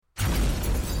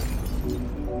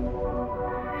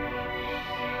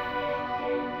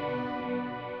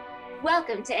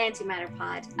Welcome to Antimatter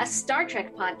Pod, a Star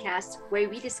Trek podcast where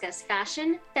we discuss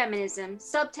fashion, feminism,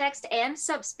 subtext, and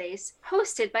subspace,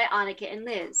 hosted by Annika and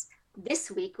Liz. This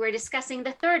week, we're discussing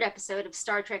the third episode of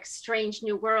Star Trek Strange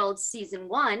New Worlds Season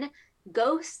 1,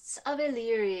 Ghosts of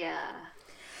Illyria.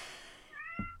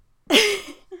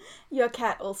 Your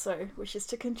cat also wishes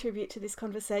to contribute to this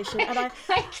conversation, and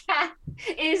My cat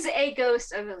is a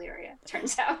ghost of Illyria,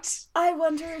 turns out. I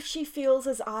wonder if she feels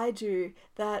as I do,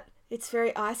 that it's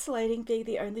very isolating being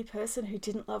the only person who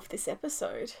didn't love this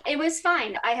episode. It was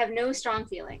fine. I have no strong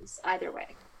feelings either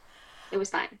way. It was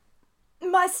fine.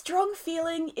 My strong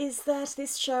feeling is that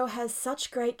this show has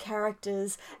such great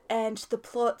characters and the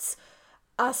plots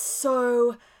are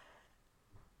so...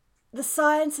 The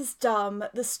science is dumb,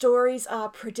 the stories are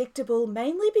predictable,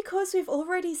 mainly because we've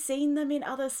already seen them in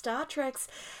other Star Treks.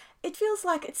 It feels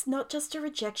like it's not just a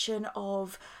rejection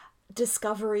of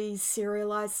Discovery's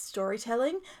serialized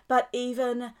storytelling, but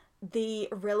even the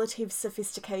relative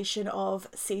sophistication of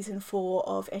Season 4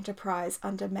 of Enterprise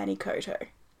under Manny Coto.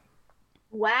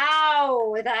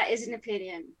 Wow, that is an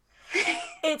opinion.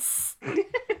 It's...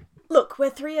 Look, we're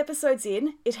 3 episodes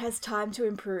in, it has time to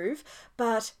improve,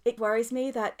 but it worries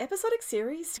me that episodic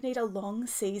series need a long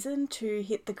season to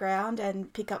hit the ground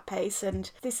and pick up pace,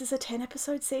 and this is a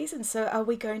 10-episode season, so are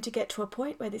we going to get to a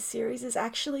point where this series is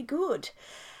actually good?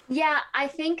 Yeah, I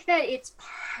think that it's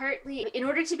partly, in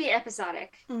order to be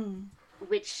episodic,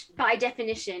 which by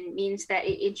definition means that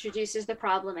it introduces the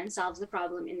problem and solves the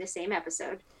problem in the same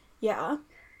episode. Yeah.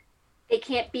 It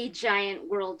can't be giant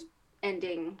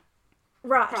world-ending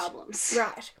problems.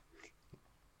 Right.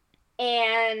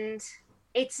 And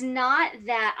it's not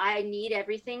that I need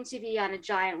everything to be on a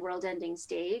giant world-ending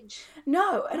stage.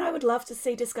 No, and I would love to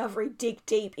see Discovery dig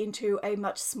deep into a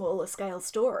much smaller scale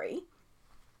story.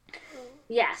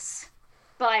 Yes,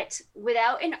 but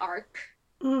without an arc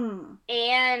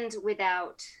and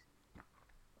without...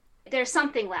 There's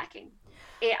something lacking.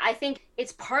 I think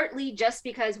it's partly just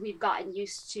because we've gotten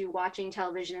used to watching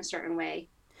television a certain way.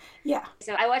 Yeah.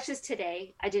 So I watched this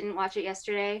today. I didn't watch it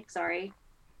yesterday. Sorry.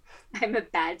 I'm a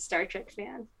bad Star Trek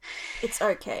fan. It's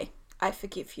okay. I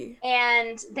forgive you.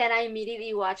 And then I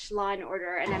immediately watched Law and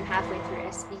Order, and I'm halfway through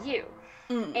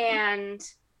SVU. And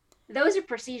those are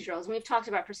procedurals. And we've talked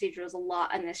about procedurals a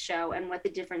lot on this show and what the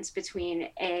difference between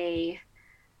a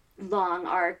long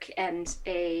arc and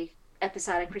a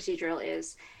episodic procedural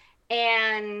is.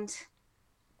 And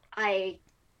I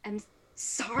am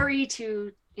sorry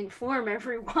to inform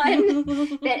everyone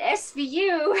that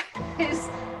SVU is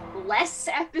less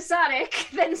episodic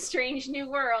than Strange New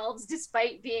Worlds,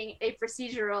 despite being a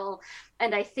procedural,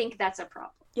 and I think that's a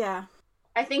problem. Yeah.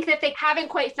 I think that they haven't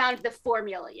quite found the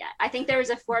formula yet. I think there is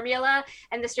a formula,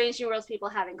 and the Strange New Worlds people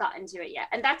haven't gotten to it yet.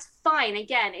 And that's fine.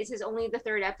 Again, this is only the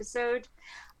 3rd episode.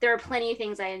 There are plenty of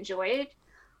things I enjoyed.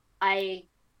 I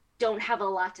don't have a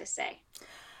lot to say.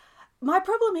 My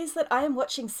problem is that I am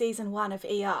watching season 1 of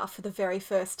ER for the very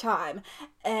first time,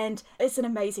 and it's an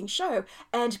amazing show.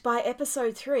 And by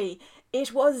episode 3,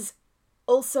 it was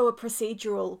also a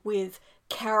procedural with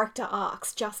character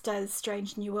arcs, just as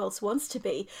Strange New Worlds wants to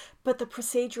be. But the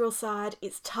procedural side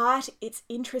is tight, it's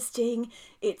interesting,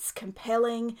 it's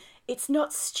compelling, it's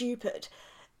not stupid.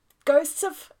 Ghosts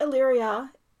of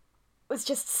Illyria was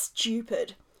just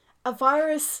stupid. A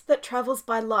virus that travels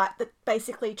by light that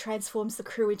basically transforms the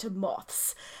crew into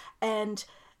moths. And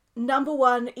number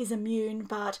 1 is immune,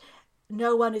 but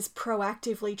no one is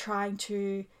proactively trying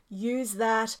to use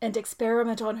that and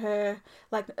experiment on her.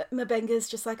 Like, M'Benga's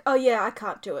just like, oh yeah, I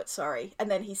can't do it, sorry. And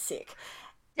then he's sick.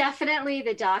 Definitely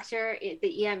the doctor,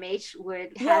 the EMH,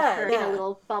 would have her in a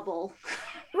little bubble.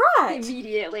 Right.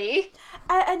 Immediately.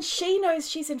 And she knows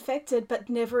she's infected, but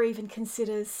never even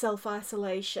considers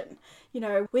self-isolation. You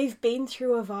know, we've been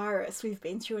through a virus, we've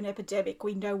been through an epidemic,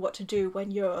 we know what to do when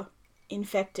you're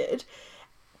infected.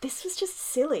 This was just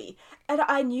silly. And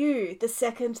I knew the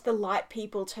second the light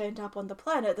people turned up on the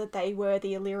planet that they were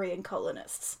the Illyrian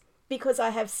colonists, because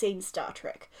I have seen Star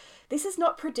Trek. This is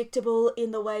not predictable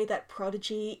in the way that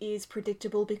Prodigy is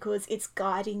predictable because it's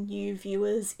guiding new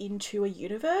viewers into a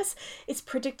universe. It's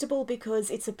predictable because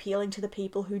it's appealing to the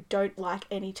people who don't like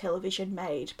any television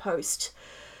made post...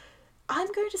 I'm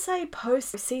going to say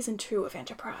post season 2 of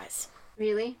Enterprise.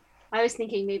 Really? I was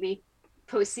thinking maybe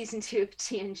post season 2 of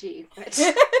TNG, but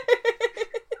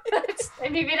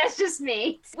maybe that's just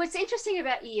me. What's interesting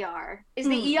about ER is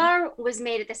the ER was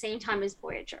made at the same time as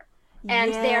Voyager,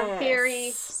 and they're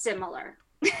very similar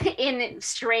in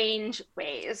strange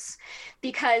ways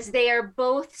because they are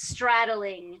both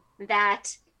straddling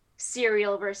that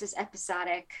serial versus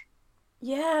episodic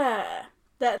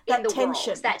That in the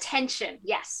tension. world. That tension,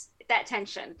 yes, that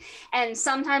tension. And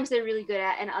sometimes they're really good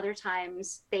at, and other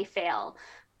times they fail.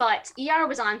 But ER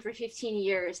was on for 15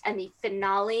 years, and the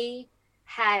finale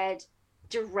had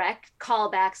direct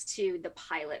callbacks to the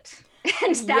pilot.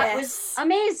 And that was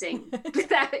amazing.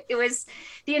 It was,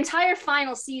 the entire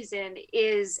final season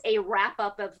is a wrap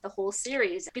up of the whole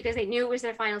series, because they knew it was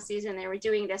their final season. They were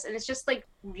doing this, and it's just like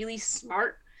really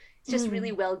smart. It's just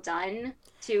really well done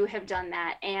to have done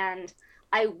that. And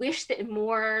I wish that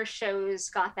more shows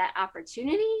got that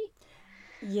opportunity.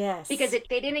 Yes. Because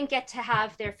they didn't get to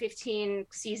have their 15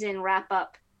 season wrap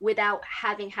up without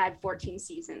having had 14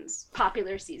 seasons,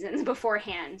 popular seasons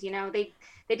beforehand. You know, they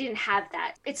didn't have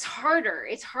that. It's harder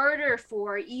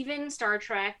for even Star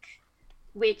Trek,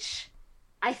 which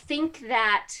I think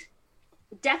that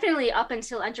definitely up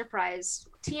until Enterprise,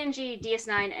 TNG,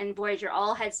 DS9, and Voyager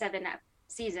all had 7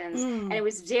 seasons. And it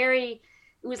was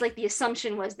like the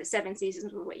assumption was that 7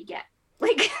 seasons was what you get.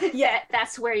 Like,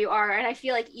 that's where you are. And I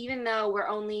feel like even though we're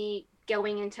only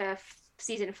going into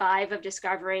season 5 of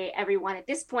Discovery, everyone at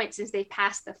this point, since they've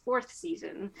passed the 4th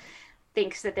season,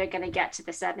 thinks that they're going to get to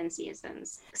the 7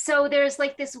 seasons. So there's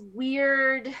like this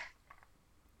weird,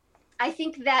 I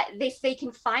think that if they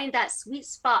can find that sweet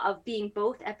spot of being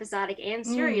both episodic and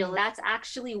serial, that's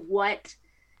actually what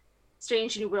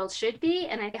Strange New World should be,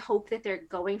 and I hope that they're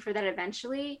going for that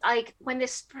eventually. Like when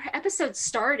this episode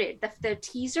started, the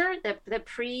teaser, the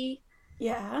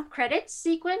pre-credits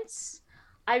sequence,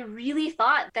 I really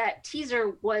thought that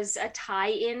teaser was a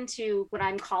tie-in to what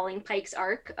I'm calling Pike's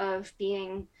arc of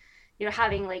being, you know,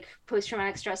 having like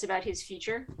post-traumatic stress about his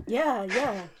future. Yeah.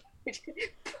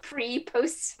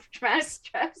 Post-traumatic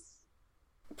stress.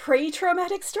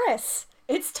 Pre-traumatic stress.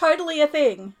 It's totally a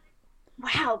thing.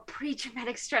 Wow,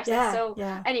 pre-traumatic stress.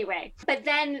 Yeah. Anyway, but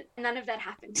then none of that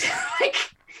happened. Like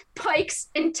Pike's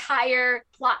entire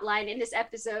plot line in this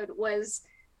episode was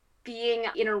being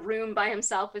in a room by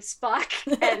himself with Spock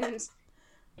and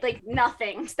like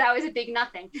nothing. That was a big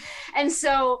nothing. And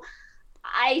so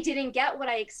I didn't get what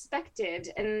I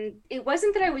expected. And it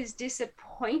wasn't that I was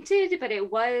disappointed, but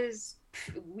it was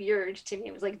weird to me.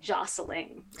 It was like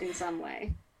jostling in some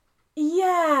way.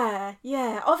 Yeah.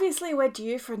 Obviously, we're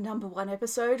due for a number 1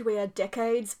 episode. We are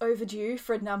decades overdue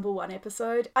for a number 1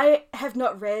 episode. I have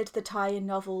not read the tie-in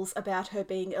novels about her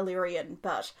being Illyrian,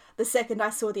 but the second I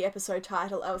saw the episode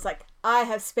title, I was like, I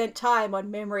have spent time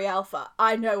on Memory Alpha.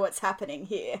 I know what's happening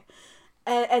here.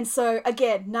 And so,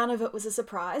 again, none of it was a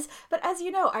surprise. But as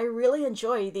you know, I really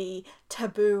enjoy the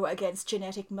taboo against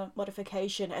genetic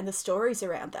modification and the stories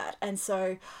around that. And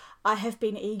so I have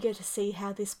been eager to see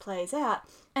how this plays out.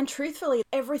 And truthfully,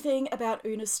 everything about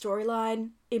Una's storyline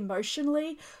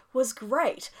emotionally was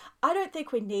great. I don't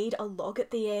think we need a log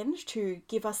at the end to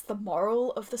give us the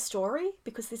moral of the story,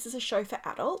 because this is a show for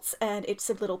adults and it's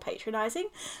a little patronising.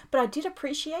 But I did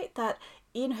appreciate that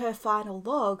in her final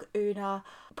log, Una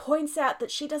points out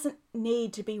that she doesn't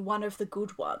need to be one of the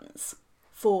good ones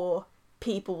for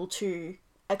people to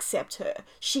accept her.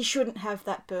 She shouldn't have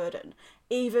that burden.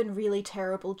 Even really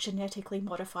terrible genetically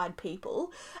modified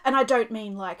people, and I don't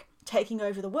mean like taking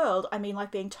over the world, I mean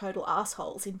like being total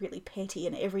assholes in really petty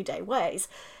and everyday ways,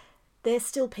 they're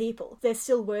still people. They're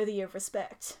still worthy of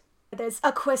respect. There's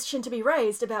a question to be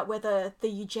raised about whether the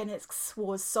eugenics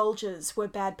wars soldiers were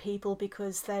bad people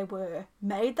because they were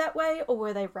made that way, or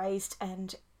were they raised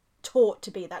and taught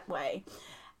to be that way.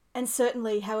 And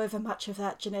certainly, however much of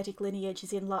that genetic lineage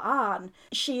is in La'an,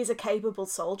 she is a capable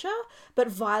soldier, but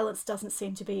violence doesn't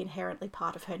seem to be inherently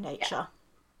part of her nature. Yeah.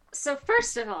 So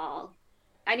first of all,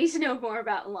 I need to know more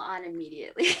about La'an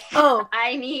immediately. Oh.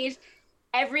 I need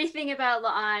everything about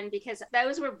La'an, because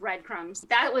those were breadcrumbs.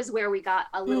 That was where we got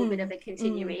a little bit of a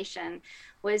continuation,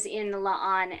 was in the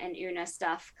La'an and Una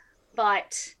stuff.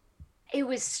 But it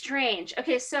was strange.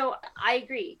 Okay, so I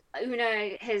agree.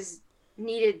 Una has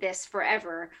needed this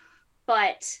forever,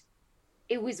 but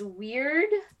it was weird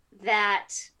that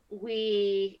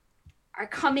we are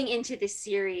coming into this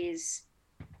series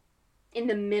in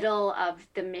the middle of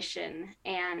the mission,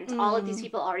 and all of these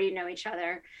people already know each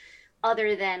other,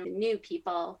 other than new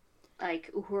people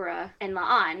like Uhura and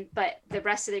La'an, but the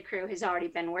rest of the crew has already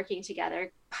been working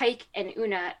together. Pike and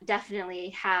Una definitely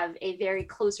have a very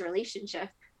close relationship,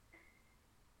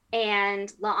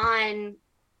 and La'an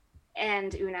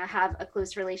and Una have a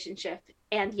close relationship,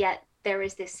 and yet there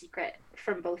is this secret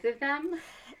from both of them.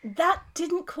 That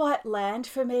didn't quite land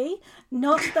for me.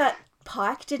 Not that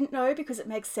Pike didn't know, because it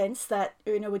makes sense that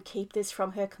Una would keep this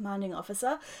from her commanding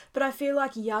officer, but I feel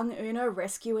like young Una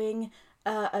rescuing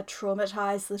a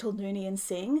traumatized little Noonien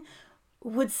Singh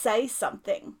would say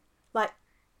something. Like,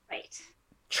 right.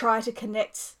 Try to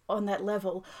connect on that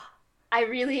level. I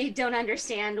really don't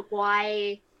understand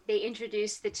why they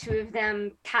introduced the two of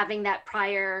them having that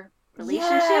prior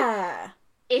relationship. Yeah.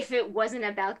 If it wasn't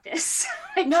about this.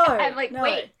 Like, No, I'm like, no.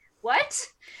 wait, what?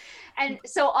 And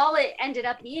so all it ended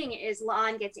up being is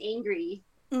La'an gets angry,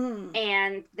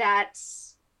 and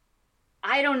that's,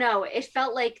 I don't know, it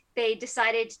felt like they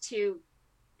decided to,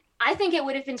 I think it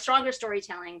would have been stronger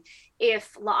storytelling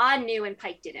if La'an knew and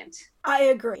Pike didn't. I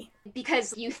agree.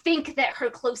 Because you think that her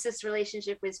closest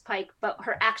relationship is Pike, but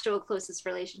her actual closest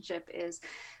relationship is,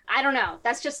 I don't know,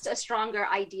 that's just a stronger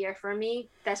idea for me.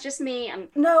 That's just me.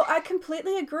 No, I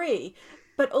completely agree.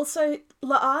 But also,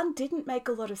 La'an didn't make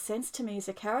a lot of sense to me as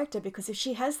a character, because if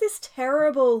she has this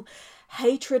terrible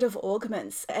hatred of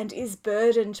augments and is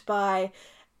burdened by,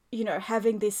 you know,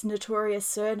 having this notorious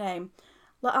surname,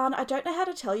 La'an, I don't know how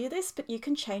to tell you this, but you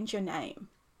can change your name.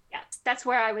 Yeah, that's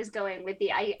where I was going with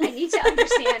the, I need to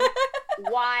understand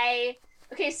why.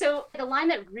 Okay, so the line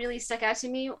that really stuck out to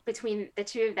me between the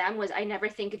two of them was, I never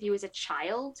think of you as a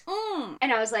child.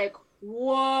 And I was like,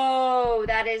 whoa,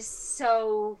 that is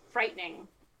so frightening.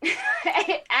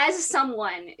 As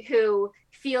someone who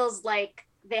feels like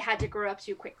they had to grow up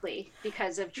too quickly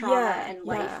because of trauma and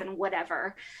life and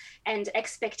whatever, and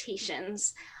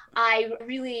expectations, I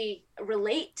really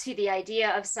relate to the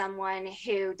idea of someone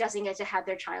who doesn't get to have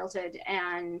their childhood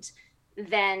and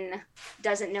then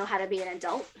doesn't know how to be an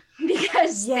adult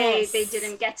because they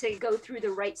didn't get to go through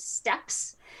the right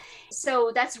steps.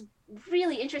 So that's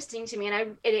really interesting to me,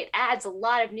 and it adds a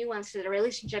lot of nuance to the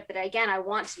relationship that, again, I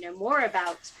want to know more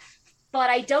about. But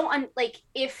I don't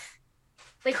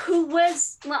who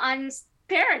was La'an's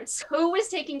parents? Who was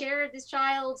taking care of this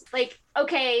child? Like,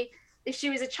 okay, if she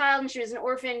was a child and she was an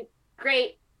orphan,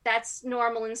 great, that's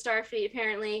normal in Starfleet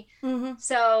apparently.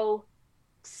 So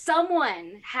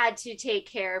someone had to take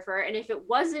care of her, and if it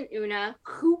wasn't Una,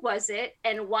 who was it?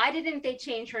 And why didn't they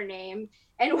change her name?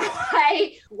 And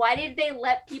why did they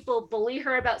let people bully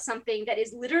her about something that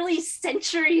is literally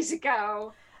centuries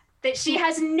ago that she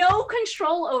has no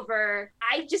control over?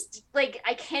 I just,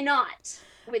 I cannot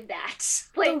with that.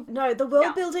 The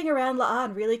world building around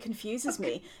La'an really confuses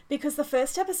me, because the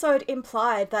first episode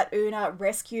implied that Una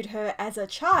rescued her as a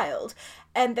child,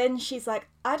 and then she's like,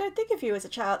 I don't think of you as a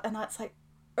child, and that's like,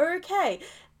 okay,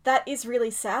 that is really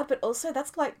sad, but also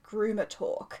that's like groomer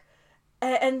talk.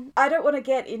 And I don't want to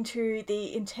get into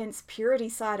the intense purity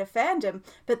side of fandom,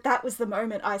 but that was the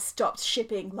moment I stopped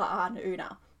shipping La'an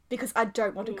Una, because I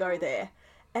don't want to go there.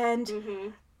 And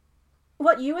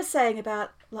what you were saying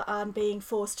about La'an being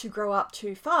forced to grow up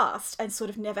too fast and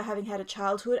sort of never having had a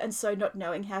childhood and so not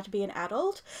knowing how to be an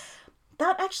adult,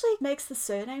 that actually makes the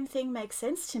surname thing make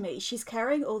sense to me. She's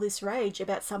carrying all this rage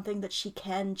about something that she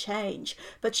can change,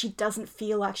 but she doesn't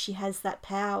feel like she has that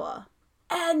power.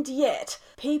 And yet,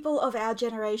 people of our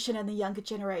generation and the younger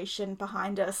generation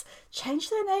behind us change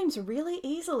their names really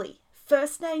easily.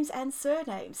 First names and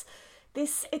surnames.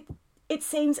 It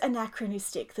seems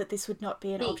anachronistic that this would not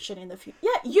be an option in the future.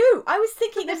 Yeah, you! I was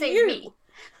thinking of you! Me.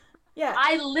 Yeah.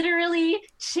 I literally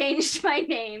changed my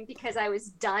name because I was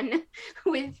done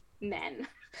with men.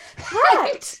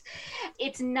 Right!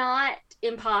 It's not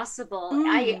impossible.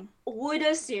 I would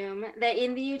assume that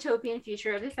in the utopian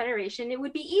future of the Federation, it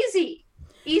would be easy.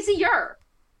 Easier.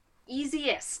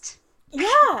 Easiest.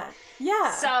 Yeah.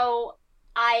 So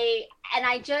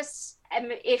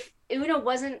if Una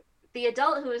wasn't the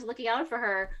adult who was looking out for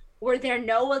her, were there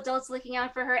no adults looking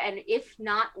out for her? And if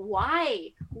not, why?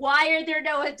 Why are there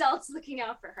no adults looking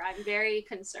out for her? I'm very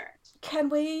concerned. Can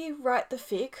we write the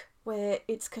fic where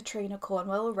it's Katrina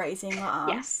Cornwell raising La'an?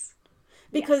 Yes.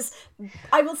 Because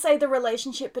I will say the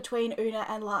relationship between Una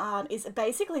and La'an is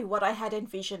basically what I had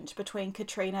envisioned between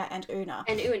Katrina and Una.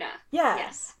 Yeah.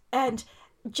 Yes. And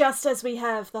just as we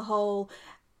have the whole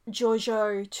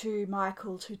Georgiou to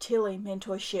Michael to Tilly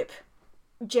mentorship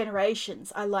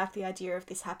generations, I like the idea of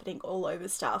this happening all over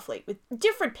Starfleet with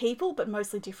different people, but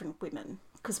mostly different women,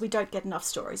 because we don't get enough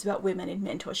stories about women in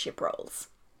mentorship roles.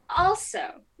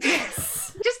 Also,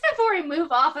 just before we move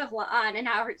off of La'an and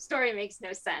how her story makes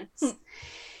no sense.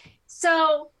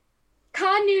 So,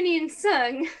 Khan Noonien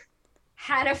Soong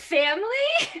had a family,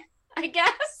 I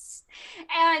guess,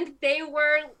 and they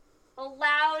were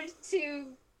allowed to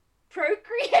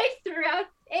procreate throughout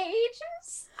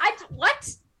ages?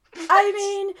 What? I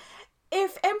mean,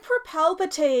 if Emperor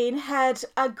Palpatine had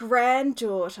a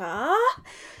granddaughter...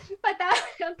 But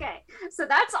okay, so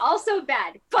that's also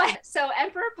bad. But so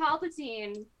Emperor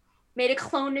Palpatine made a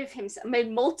clone of himself, made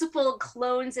multiple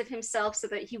clones of himself so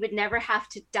that he would never have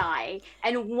to die.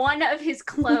 And one of his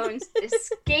clones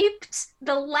escaped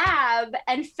the lab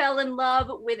and fell in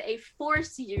love with a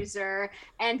Force user,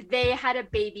 and they had a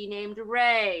baby named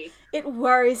Rey. It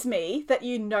worries me that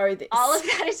you know this. All of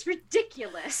that is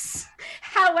ridiculous.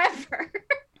 However,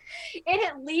 it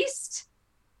at least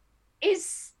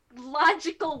is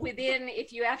logical within,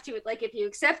 if you have to, like, if you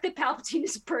accept that Palpatine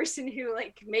is a person who,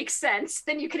 like, makes sense,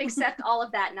 then you can accept all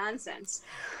of that nonsense.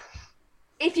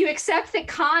 If you accept that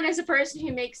Khan is a person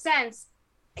who makes sense,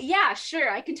 yeah, sure,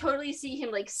 I can totally see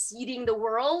him, like, seeding the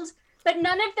world, but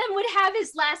none of them would have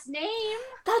his last name.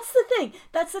 That's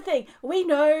the thing. We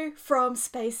know from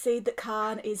Space Seed that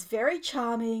Khan is very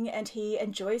charming, and he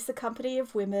enjoys the company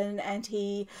of women, and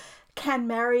he can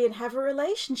marry and have a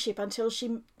relationship until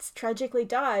she tragically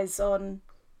dies on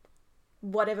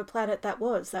whatever planet that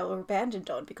was they were abandoned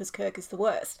on, because Kirk is the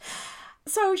worst.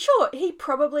 So sure, he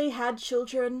probably had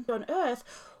children on Earth.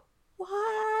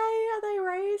 Why are they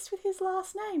raised with his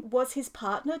last name? Was his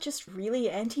partner just really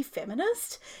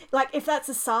anti-feminist? Like, if that's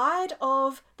a side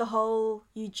of the whole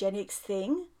eugenics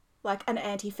thing, like an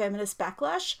anti-feminist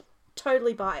backlash,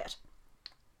 totally buy it.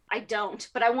 I don't,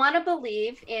 but I want to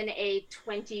believe in a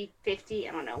 2050,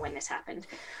 I don't know when this happened,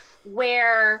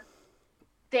 where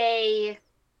they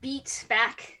beat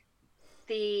back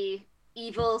the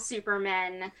evil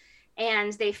Supermen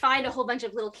and they find a whole bunch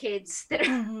of little kids that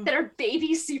are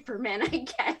baby Supermen, I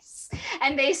guess.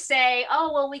 And they say,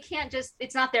 oh, well, we can't just,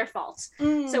 it's not their fault.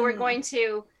 So we're going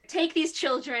to take these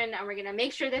children and we're going to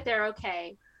make sure that they're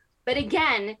okay. But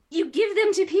again, you give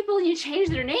them to people and you change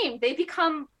their name. They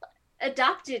become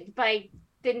adopted by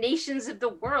the nations of the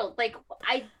world. Like,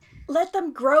 I let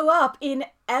them grow up in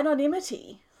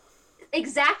anonymity.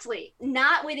 Exactly.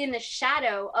 Not within the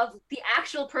shadow of the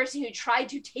actual person who tried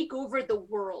to take over the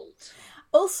world.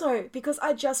 Also, because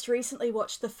I just recently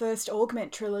watched the first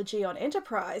Augment trilogy on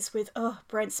Enterprise with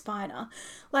Brent Spiner.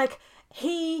 Like,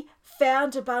 he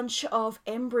found a bunch of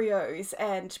embryos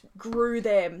and grew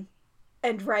them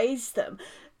and raised them.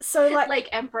 So like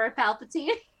Emperor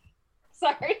Palpatine.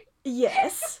 Sorry.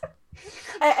 Yes.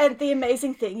 And the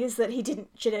amazing thing is that he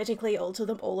didn't genetically alter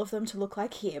them, all of them, to look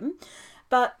like him.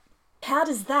 But how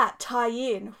does that tie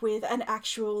in with an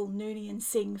actual Noonien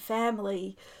Singh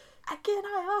family? Again,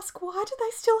 I ask, why do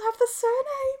they still have the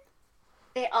surname?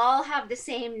 They all have the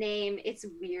same name. It's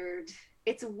weird.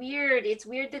 It's weird. It's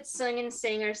weird that Sung and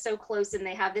Singh are so close and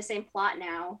they have the same plot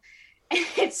now.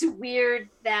 It's weird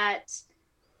that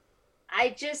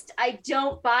I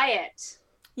don't buy it.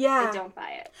 Yeah. I don't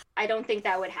buy it. I don't think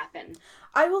that would happen.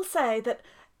 I will say that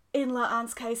in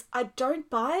La'an's case, I don't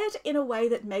buy it in a way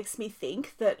that makes me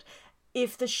think that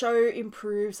if the show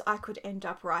improves, I could end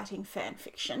up writing fan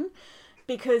fiction.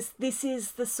 Because this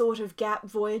is the sort of gap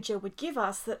Voyager would give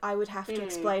us that I would have to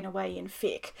explain away in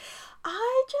fic.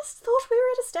 I just thought we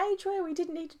were at a stage where we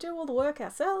didn't need to do all the work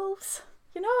ourselves.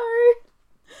 You know?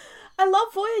 I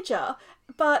love Voyager,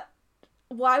 but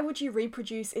why would you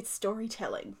reproduce its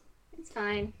storytelling? It's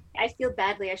fine. I feel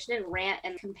badly. I shouldn't rant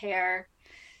and compare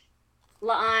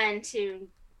La'an to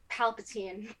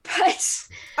Palpatine, but...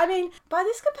 I mean, by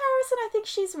this comparison, I think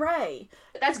she's Rey.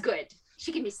 That's good.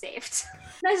 She can be saved.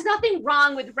 There's nothing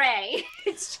wrong with Rey.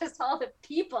 It's just all the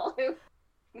people who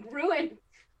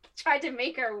tried to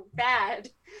make her bad.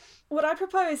 What I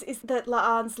propose is that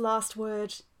La'an's last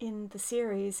word in the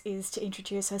series is to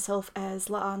introduce herself as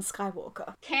La'an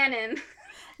Skywalker. Canon.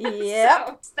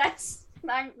 Yep. So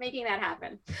I'm making that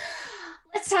happen.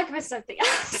 Let's talk about something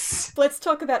else. Let's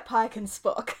talk about Pike and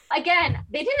Spock. Again,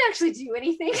 they didn't actually do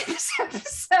anything in this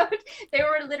episode. They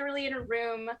were literally in a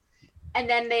room, and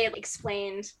then they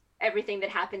explained everything that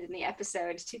happened in the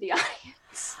episode to the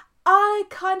audience. I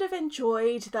kind of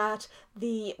enjoyed that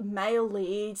the male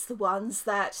leads, the ones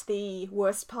that the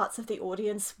worst parts of the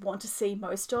audience want to see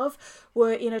most of,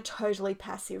 were in a totally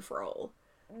passive role.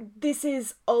 This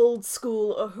is old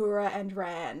school Uhura and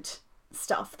Rand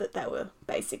stuff that they were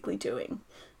basically doing.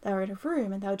 They were in a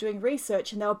room and they were doing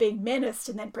research and they were being menaced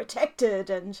and then protected,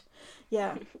 and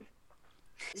yeah.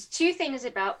 There's two things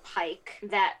about Pike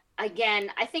that,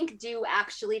 again, I think do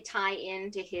actually tie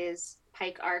into his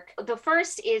Pike arc. The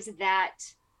first is that,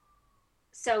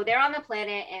 so they're on the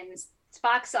planet and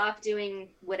Spock's off doing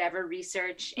whatever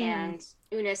research, and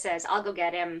Una says, I'll go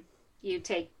get him, you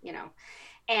take,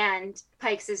 and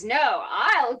Pike says, no,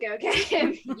 I'll go get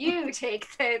him, you take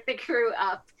the crew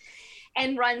up,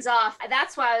 and runs off.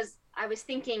 That's why I was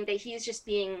thinking that he's just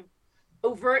being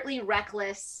overtly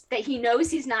reckless, that he knows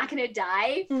he's not going to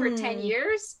die for 10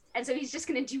 years, and so he's just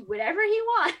going to do whatever he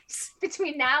wants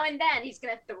between now and then. He's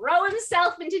going to throw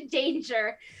himself into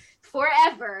danger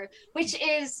forever, which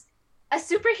is a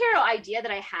superhero idea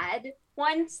that I had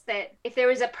once, that if there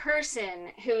was a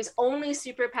person whose only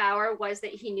superpower was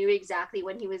that he knew exactly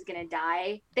when he was going to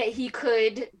die, that he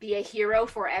could be a hero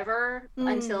forever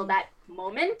until that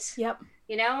moment. Yep.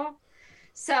 You know?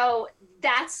 So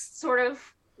that's sort of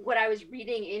what I was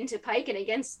reading into Pike, and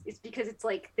against it's because it's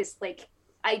like this like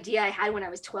idea I had when I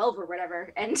was 12 or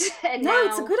whatever, and no, now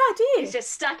it's a good idea. It's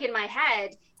just stuck in my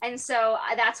head, and so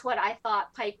that's what I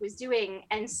thought Pike was doing.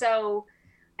 And so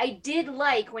I did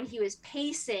like when he was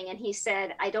pacing and he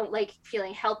said, I don't like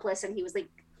feeling helpless, and he was like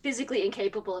physically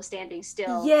incapable of standing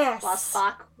still. Yes. While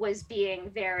Spock was being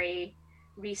very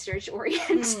research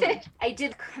oriented. I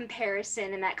did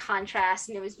comparison and that contrast,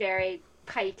 and it was very,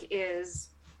 Pike is,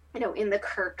 in the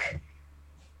Kirk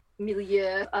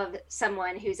milieu of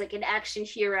someone who's like an action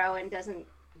hero and doesn't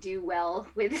do well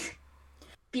with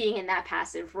being in that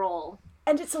passive role.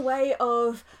 And it's a way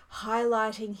of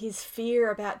highlighting his fear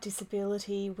about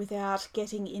disability without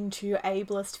getting into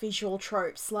ableist visual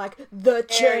tropes like the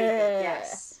chair.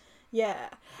 Yes. Yeah.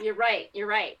 You're right.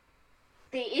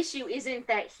 The issue isn't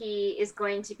that he is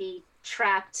going to be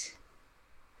trapped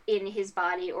in his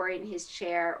body or in his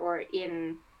chair or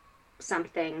in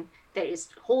something that is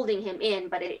holding him in,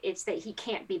 but it's that he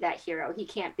can't be that hero. He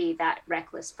can't be that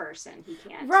reckless person. He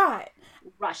can't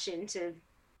rush into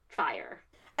fire.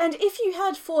 And if you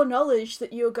had foreknowledge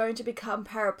that you were going to become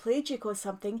paraplegic or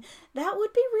something, that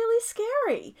would be really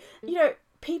scary.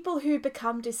 People who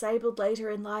become disabled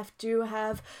later in life do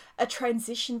have a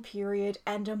transition period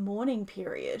and a mourning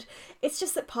period. It's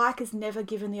just that Pike is never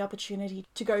given the opportunity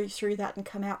to go through that and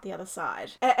come out the other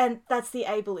side. And that's the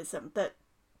ableism, that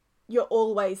you're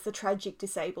always the tragic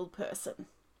disabled person.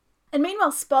 And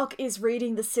meanwhile, Spock is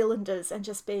reading the cylinders and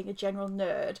just being a general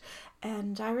nerd.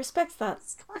 And I respect that.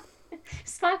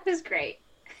 Spock was great.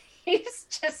 He's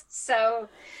just so...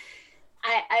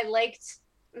 I liked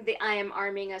the I am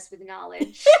arming us with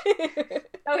knowledge.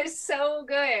 That was so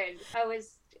good. I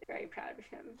was very proud of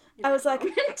him. I was like,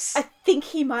 I think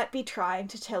he might be trying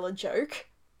to tell a joke.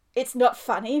 It's not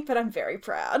funny, but I'm very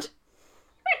proud.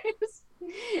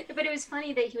 But it was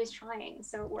funny that he was trying,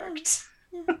 so it worked.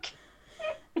 Yeah.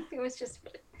 It was just...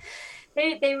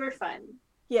 They were fun.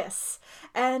 Yes,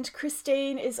 and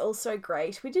Christine is also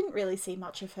great. We didn't really see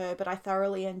much of her, but I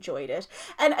thoroughly enjoyed it.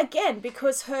 And again,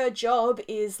 because her job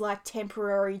is like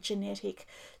temporary genetic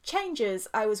changes,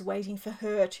 I was waiting for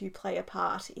her to play a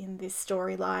part in this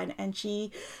storyline, and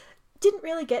she didn't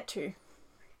really get to.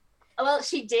 Well,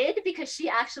 she did, because she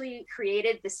actually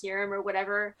created the serum or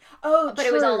whatever. Oh, but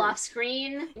true. It was all off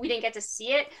screen. We didn't get to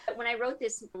see it. When I wrote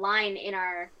this line in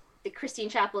the Christine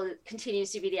Chapel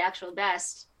continues to be the actual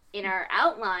best, in our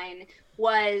outline,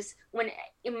 was when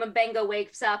M'Benga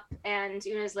wakes up and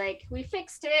Una's like, we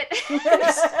fixed it.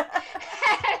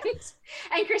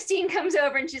 and Christine comes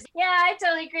over and she's like, yeah, I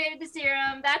totally created the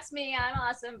serum. That's me. I'm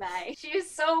awesome. Bye. She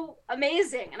was so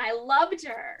amazing and I loved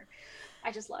her.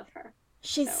 I just love her.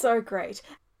 She's so great.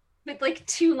 With like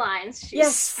 2 lines,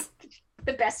 she's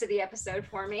the best of the episode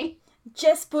for me.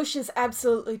 Jess Bush is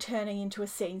absolutely turning into a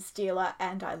scene stealer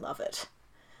and I love it.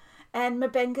 And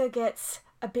M'Benga gets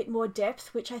a bit more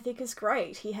depth, which I think is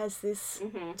great. He has this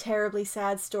terribly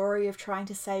sad story of trying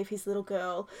to save his little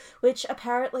girl, which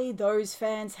apparently those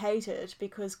fans hated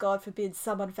because, God forbid,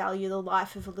 someone value the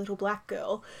life of a little black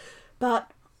girl. But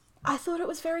I thought it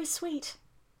was very sweet.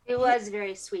 It was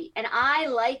very sweet. And I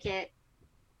like it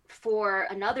for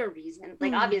another reason.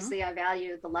 Like, obviously, I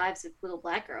value the lives of little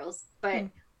black girls, but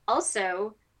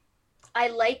also I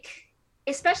like...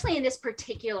 especially in this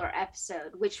particular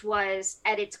episode, which was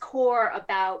at its core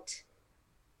about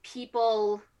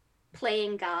people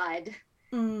playing God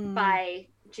by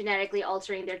genetically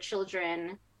altering their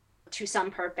children to some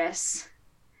purpose,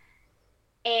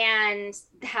 and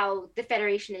how the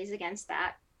Federation is against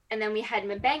that. And then we had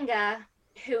M'Benga,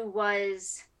 who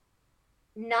was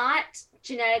not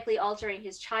genetically altering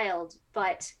his child,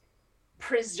 but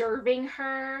preserving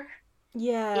her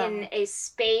in a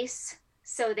space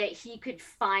so that he could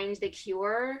find the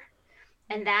cure.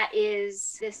 And that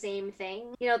is the same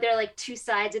thing. They're like 2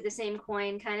 sides of the same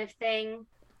coin kind of thing.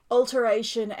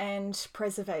 Alteration and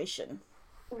preservation.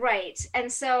 Right.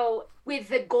 And so with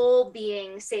the goal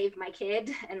being save my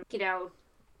kid and,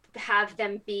 have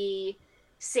them be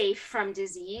safe from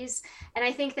disease. And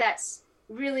I think that's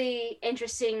really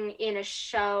interesting in a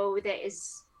show that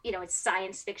is, it's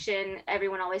science fiction.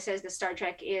 Everyone always says that Star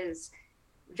Trek is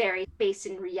very based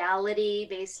in reality,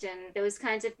 based in those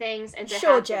kinds of things, and to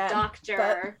have the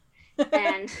doctor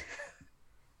and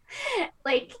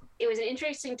like, it was an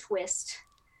interesting twist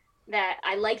that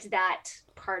I liked that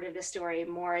part of the story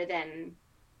more than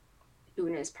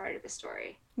Una's part of the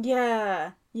story.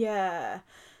 Yeah, yeah.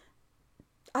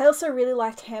 I also really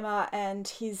liked Hema and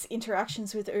his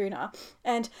interactions with Una.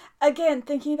 And again,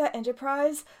 thinking about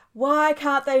Enterprise, why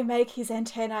can't they make his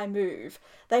antennae move?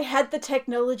 They had the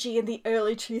technology in the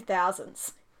early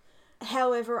 2000s.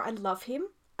 However, I love him.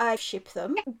 I ship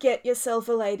them. Get yourself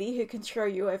a lady who can throw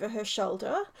you over her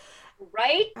shoulder.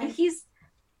 Right? And he's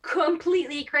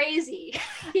completely crazy.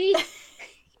 He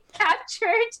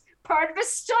captured part of a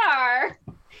star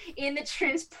in the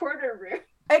transporter room.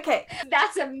 Okay.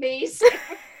 That's amazing.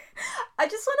 I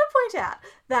just want to point out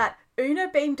that Una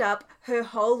beamed up her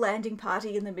whole landing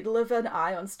party in the middle of an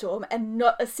ion storm and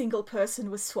not a single person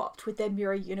was swapped with their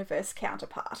mirror universe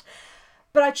counterpart.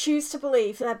 But I choose to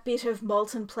believe that bit of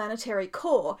molten planetary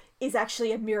core is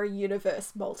actually a mirror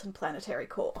universe molten planetary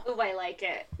core. Oh, I like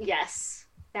it. Yes.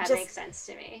 That makes sense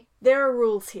to me. There are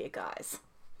rules here, guys.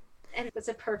 And it's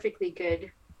a perfectly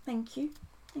good... Thank you.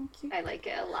 Thank you. I like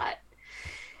it a lot.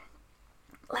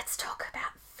 Let's talk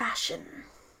about fashion.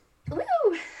 Woo!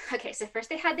 Okay, so first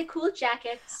they had the cool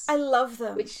jackets. I love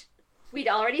them. Which we'd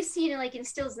already seen in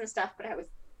stills and stuff, but I was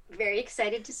very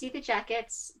excited to see the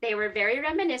jackets. They were very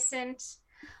reminiscent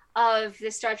of the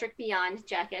Star Trek Beyond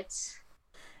jackets.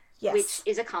 Yes. Which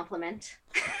is a compliment.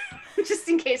 Just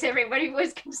in case everybody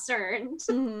was concerned.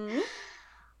 Mm-hmm.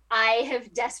 I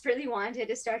have desperately wanted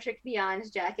a Star Trek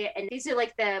Beyond jacket, and these are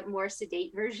the more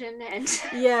sedate version, and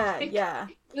yeah,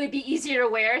 it would be easier to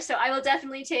wear. So I will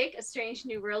definitely take a Strange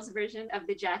New Worlds version of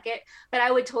the jacket, but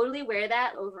I would totally wear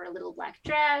that over a little black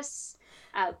dress,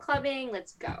 out clubbing.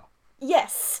 Let's go.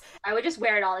 Yes. I would just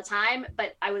wear it all the time,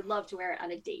 but I would love to wear it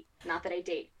on a date. Not that I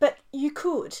date. But you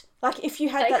could. If you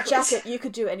had that jacket, you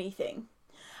could do anything.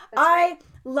 I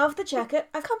love the jacket.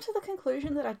 I've come to the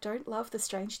conclusion that I don't love the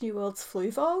Strange New Worlds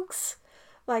Fluvogs.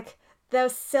 They were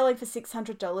selling for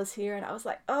 $600 here, and I was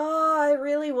like, oh, I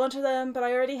really wanted them, but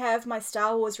I already have my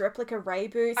Star Wars replica Rey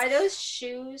boots. Are those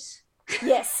shoes?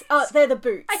 Yes. Oh, they're the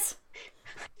boots.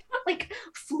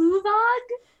 Fluvog?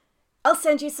 I'll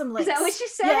send you some links. Is that what you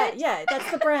said? Yeah,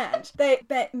 that's the brand. They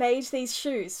made these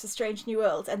shoes for Strange New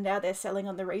Worlds, and now they're selling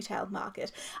on the retail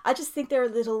market. I just think they're a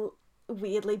little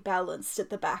weirdly balanced at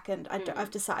the back, and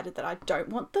I've decided that I don't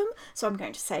want them, so I'm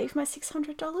going to save my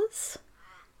 $600.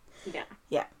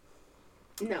 Yeah.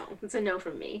 No, it's a no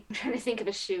from me. I'm trying to think of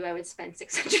a shoe I would spend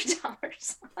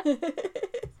 $600 on.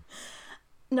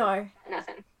 No.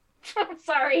 Nothing. I'm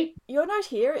sorry. Your note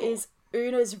here is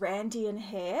Una's Randian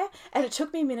hair, and it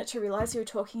took me a minute to realise you were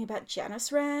talking about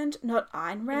Janice Rand, not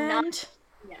Ayn Rand.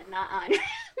 Not Ayn Rand.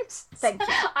 Thank you.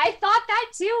 I thought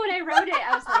that too when I wrote it.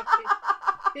 I was like,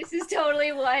 this is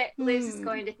totally what Liz is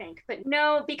going to think. But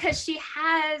no, because she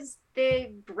has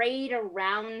the braid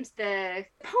around the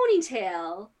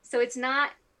ponytail, so it's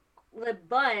not the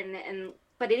bun,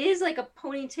 but it is a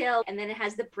ponytail, and then it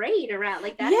has the braid around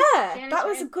that. Yeah, that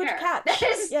was a good catch.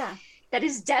 That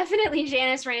is definitely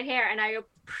Janice Rand hair, and I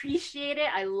appreciate it.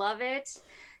 I love it.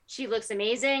 She looks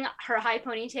amazing. Her high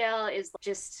ponytail is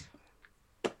just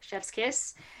chef's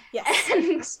kiss. Yes.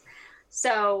 And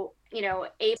so,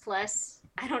 A+.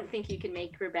 I don't think you can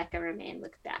make Rebecca Romaine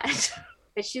look bad,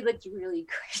 but she looked really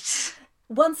great.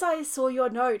 Once I saw your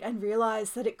note and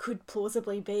realised that it could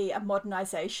plausibly be a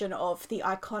modernisation of the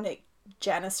iconic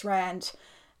Janice Rand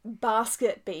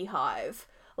basket beehive,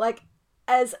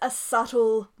 as a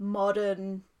subtle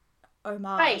modern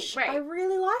homage. Right. I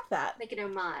really like that. Like an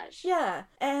homage. Yeah.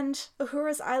 And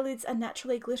Uhura's eyelids are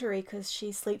naturally glittery because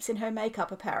she sleeps in her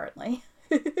makeup, apparently.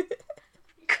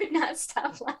 Could not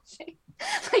stop laughing.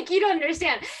 You don't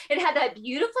understand. It had that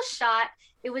beautiful shot.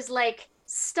 It was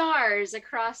stars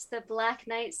across the black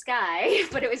night sky,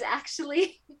 but it was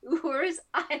actually Uhura's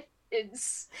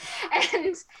eyelids.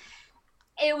 And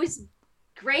it was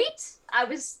great. I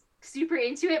was super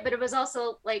into it, but it was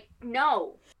also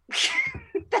no.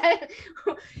 That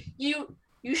you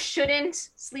shouldn't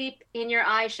sleep in your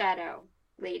eyeshadow,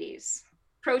 ladies.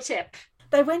 Pro tip.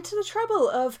 They went to the trouble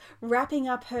of wrapping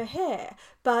up her hair,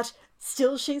 but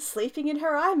still she's sleeping in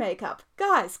her eye makeup.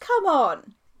 Guys, come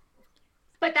on.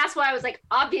 But that's why I was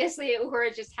obviously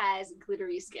Uhura just has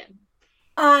glittery skin.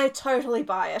 I totally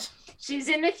buy it. She's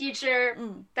in the future.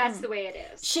 That's the way it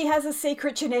is. She has a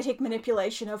secret genetic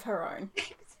manipulation of her own.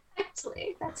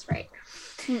 Exactly. That's right.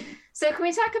 So can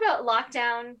we talk about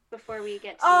lockdown before we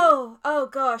get to Oh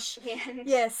gosh. And,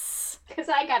 yes. Because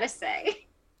I gotta say,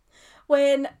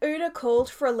 when Una called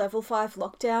for a level 5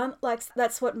 lockdown,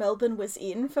 that's what Melbourne was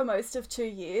in for most of 2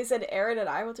 years, and Erin and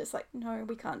I were just no,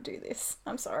 we can't do this.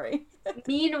 I'm sorry.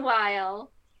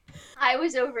 Meanwhile, I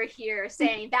was over here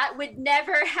saying that would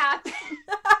never happen.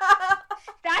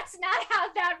 That's not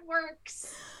how that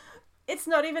works. It's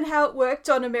not even how it worked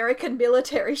on American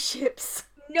military ships.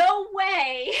 No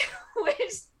way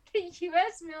was the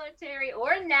U.S. military or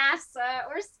NASA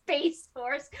or Space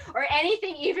Force or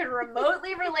anything even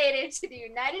remotely related to the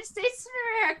United States of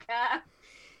America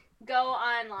go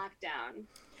on lockdown.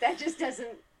 That just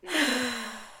doesn't...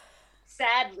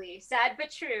 Sadly, sad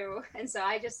but true. And so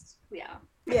I just,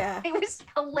 Yeah. It was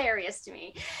hilarious to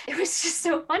me. It was just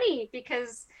so funny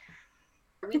because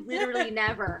we literally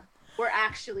never were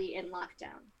actually in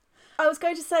lockdown. I was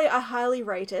going to say I highly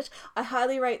rate it. I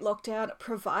highly rate lockdown,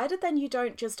 provided then you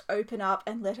don't just open up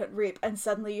and let it rip and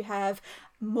suddenly you have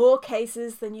more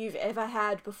cases than you've ever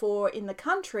had before in the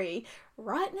country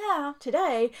right now,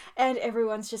 today, and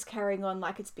everyone's just carrying on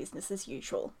like it's business as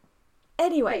usual.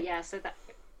 Anyway. But yeah, so that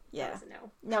was a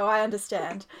no. No, I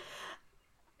understand.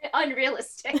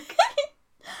 Unrealistic.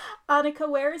 Annika,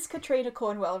 where is Katrina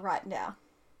Cornwell right now?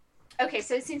 Okay,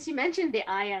 so since you mentioned the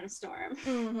ion storm,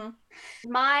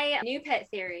 my new pet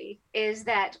theory is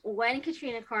that when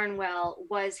Katrina Cornwell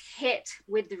was hit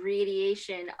with the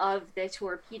radiation of the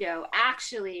torpedo,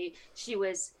 actually she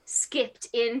was skipped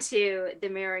into the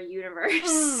mirror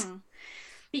universe.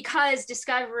 Because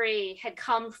Discovery had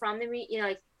come from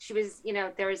the, she was,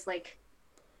 there was like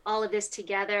all of this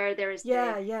together. There was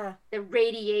the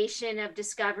radiation of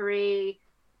Discovery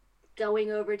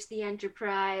going over to the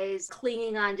Enterprise,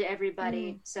 clinging on to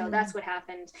everybody. So that's what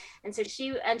happened. And so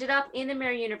she ended up in the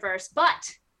mirror universe,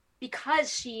 but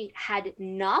because she had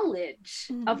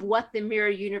knowledge of what the mirror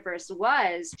universe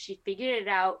was, she figured it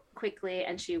out quickly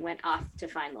and she went off to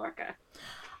find Lorca.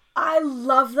 I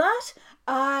love that.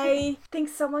 I think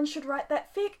someone should write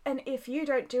that fic, and if you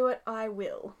don't do it, I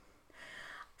will.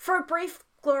 For a brief,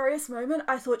 glorious moment,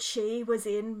 I thought she was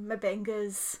in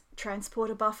M'Benga's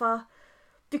transporter buffer,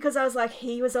 because I was like,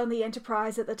 he was on the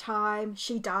Enterprise at the time,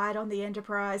 she died on the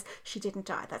Enterprise. She didn't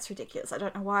die, that's ridiculous. I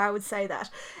don't know why I would say that.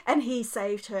 And he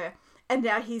saved her, and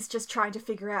now he's just trying to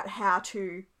figure out how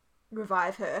to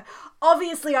revive her.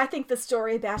 Obviously, I think the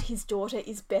story about his daughter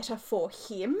is better for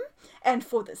him and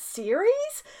for the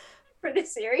series. For the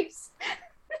series?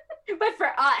 But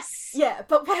for us. Yeah,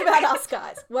 but what about us,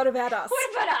 guys? What about us?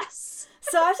 What about us?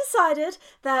 So I've decided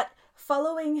that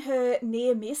following her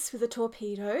near miss with a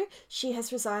torpedo, she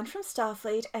has resigned from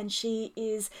Starfleet and she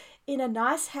is in a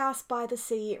nice house by the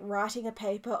sea writing a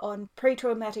paper on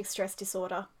pre-traumatic stress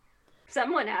disorder.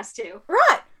 Someone has to.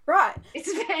 Right.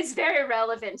 It's very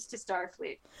relevant to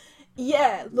Starfleet.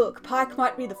 Yeah, look, Pike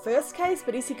might be the first case,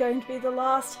 but is he going to be the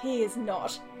last? He is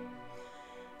not.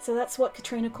 So that's what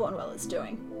Katrina Cornwell is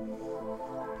doing.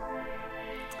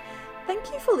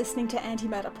 Thank you for listening to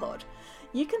Antimatter Pod.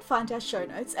 You can find our show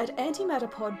notes at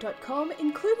antimatterpod.com,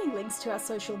 including links to our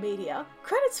social media,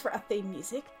 credits for our theme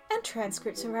music, and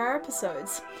transcripts of our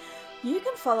episodes. You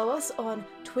can follow us on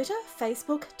Twitter,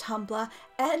 Facebook, Tumblr,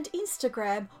 and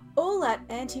Instagram, all at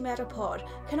AntimatterPod.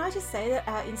 Can I just say that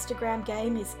our Instagram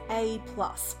game is A+.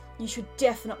 You should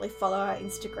definitely follow our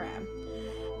Instagram.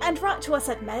 And write to us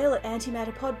at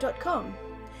mail@antimatterpod.com.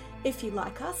 If you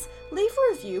like us, leave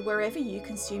a review wherever you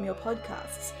consume your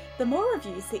podcasts. The more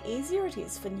reviews, the easier it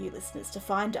is for new listeners to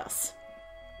find us.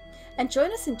 And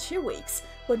join us in 2 weeks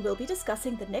when we'll be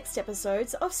discussing the next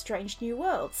episodes of Strange New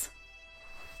Worlds.